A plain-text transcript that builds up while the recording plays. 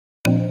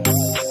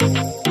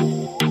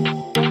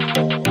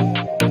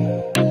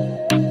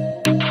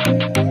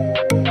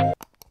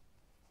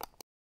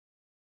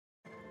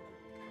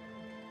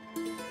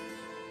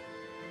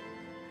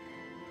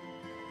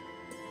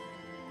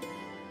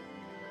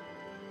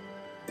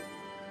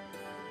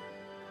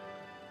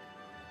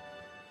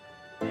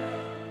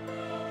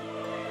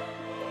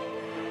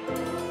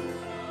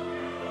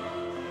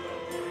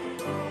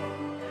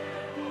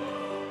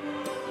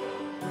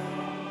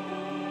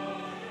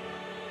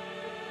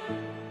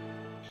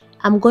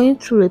I'm going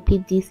to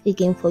repeat this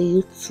again for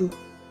you to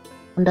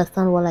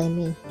understand what I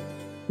mean.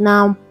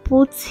 Now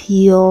put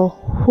your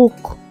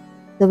hook,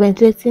 the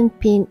ventilating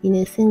pin, in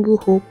a single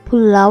hole,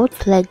 pull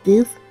out like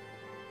this,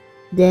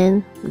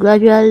 then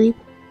gradually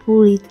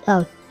pull it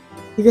out.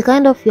 It's a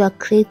kind of, you are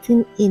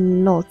creating a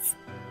knot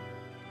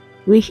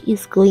which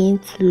is going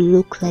to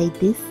look like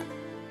this.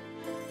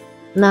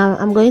 Now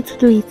I'm going to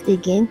do it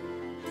again.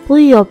 Put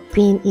your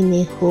pin in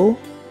a hole,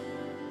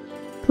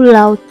 pull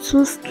out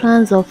 2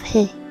 strands of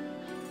hair,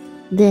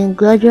 then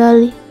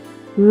gradually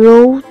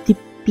roll the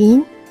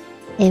pin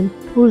and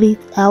pull it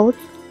out,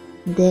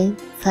 then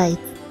tight.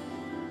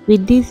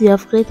 With this you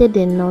have created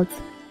a knot,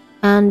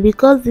 and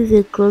because this is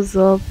a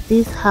close-up,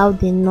 this is how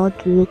the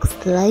knot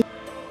looks like.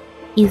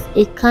 It's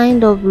a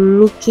kind of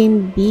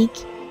looking big,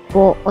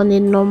 but on a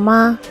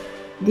normal,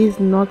 this is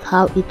not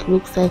how it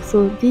looks like.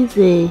 So this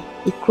is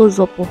a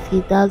close-up of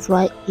it, that's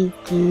why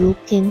it's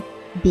looking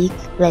big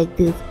like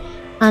this.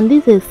 And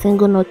this is a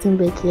single knotting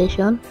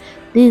ventilation.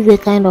 This is a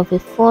kind of a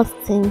first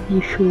thing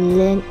you should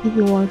learn if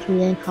you want to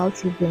learn how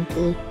to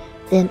ventilate.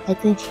 Then I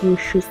think you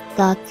should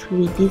start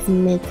with this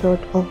method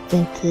of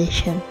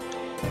ventilation.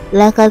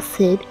 Like I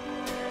said,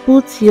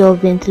 put your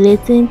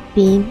ventilating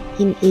pin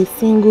in a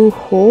single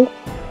hole,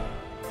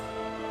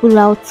 pull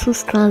out 2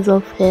 strands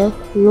of hair,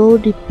 roll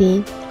the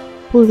pin,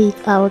 pull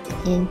it out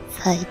and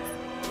tight.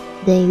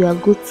 Then you are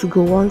good to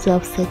go once you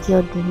have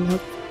secured the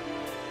knot.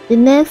 The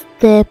next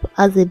step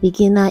as a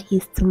beginner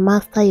is to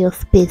master your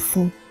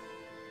spacing.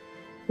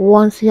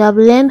 Once you have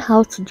learned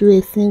how to do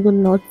a single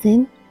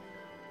knotting,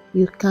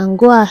 you can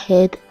go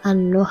ahead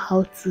and know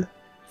how to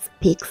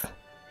space.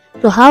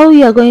 So how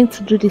you are going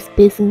to do the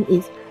spacing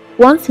is,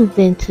 once you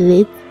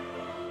ventilate,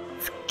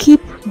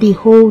 skip the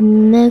hole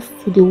next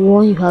to the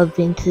one you have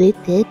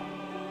ventilated,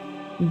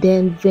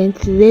 then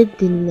ventilate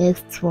the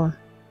next one.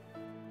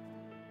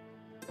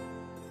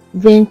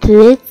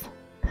 Ventilate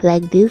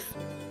like this.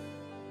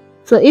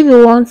 So if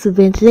you want to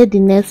ventilate the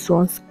next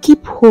one,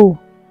 skip hole,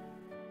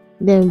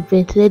 then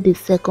ventilate the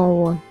second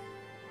one,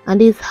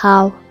 and this is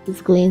how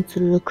it's going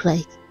to look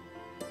like.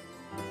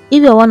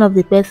 If you're one of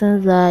the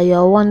persons that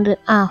you're wondering,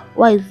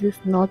 why is this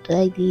not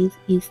like this,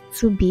 it's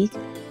too big,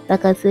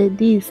 like I said,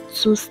 these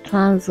 2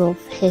 strands of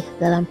hair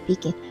that I'm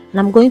picking, and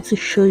I'm going to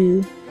show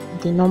you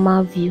the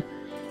normal view.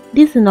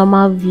 This is the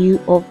normal view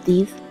of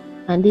this,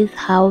 and this is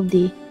how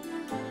the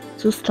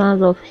 2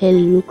 strands of hair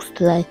looks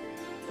like.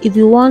 If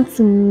you want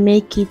to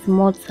make it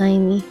more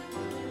tiny,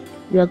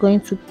 you are going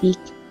to pick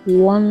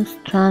 1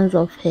 strand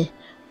of hair,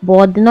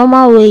 but the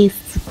normal way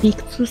is to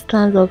pick 2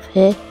 strands of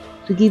hair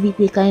to give it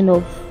a kind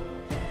of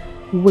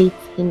weight,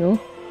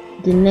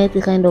 the net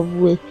a kind of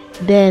weight.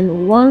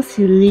 Then once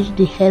you reach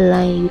the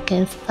hairline, you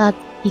can start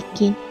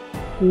picking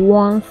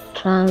 1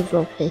 strand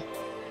of hair.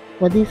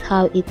 But this is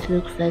how it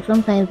looks like.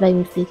 Sometimes by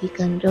mistake you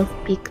can just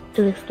pick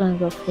 3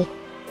 strands of hair,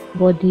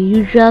 but the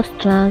usual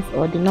strands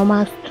or the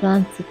normal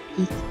strand to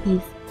pick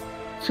is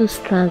 2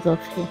 strands of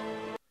hair.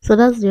 So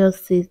that's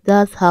just it.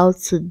 That's how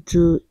to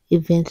do a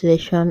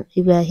ventilation.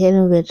 If you are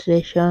hearing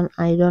ventilation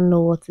and you don't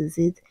know what is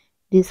it,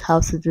 this is how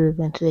to do a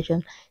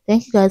ventilation.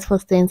 Thank you guys for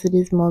staying to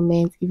this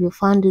moment. If you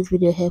found this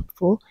video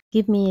helpful,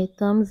 give me a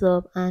thumbs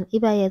up, and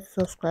if I yet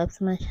subscribe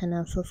to my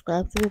channel,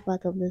 subscribe to be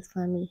part of this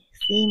family.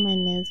 See you in my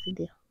next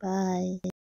video. Bye.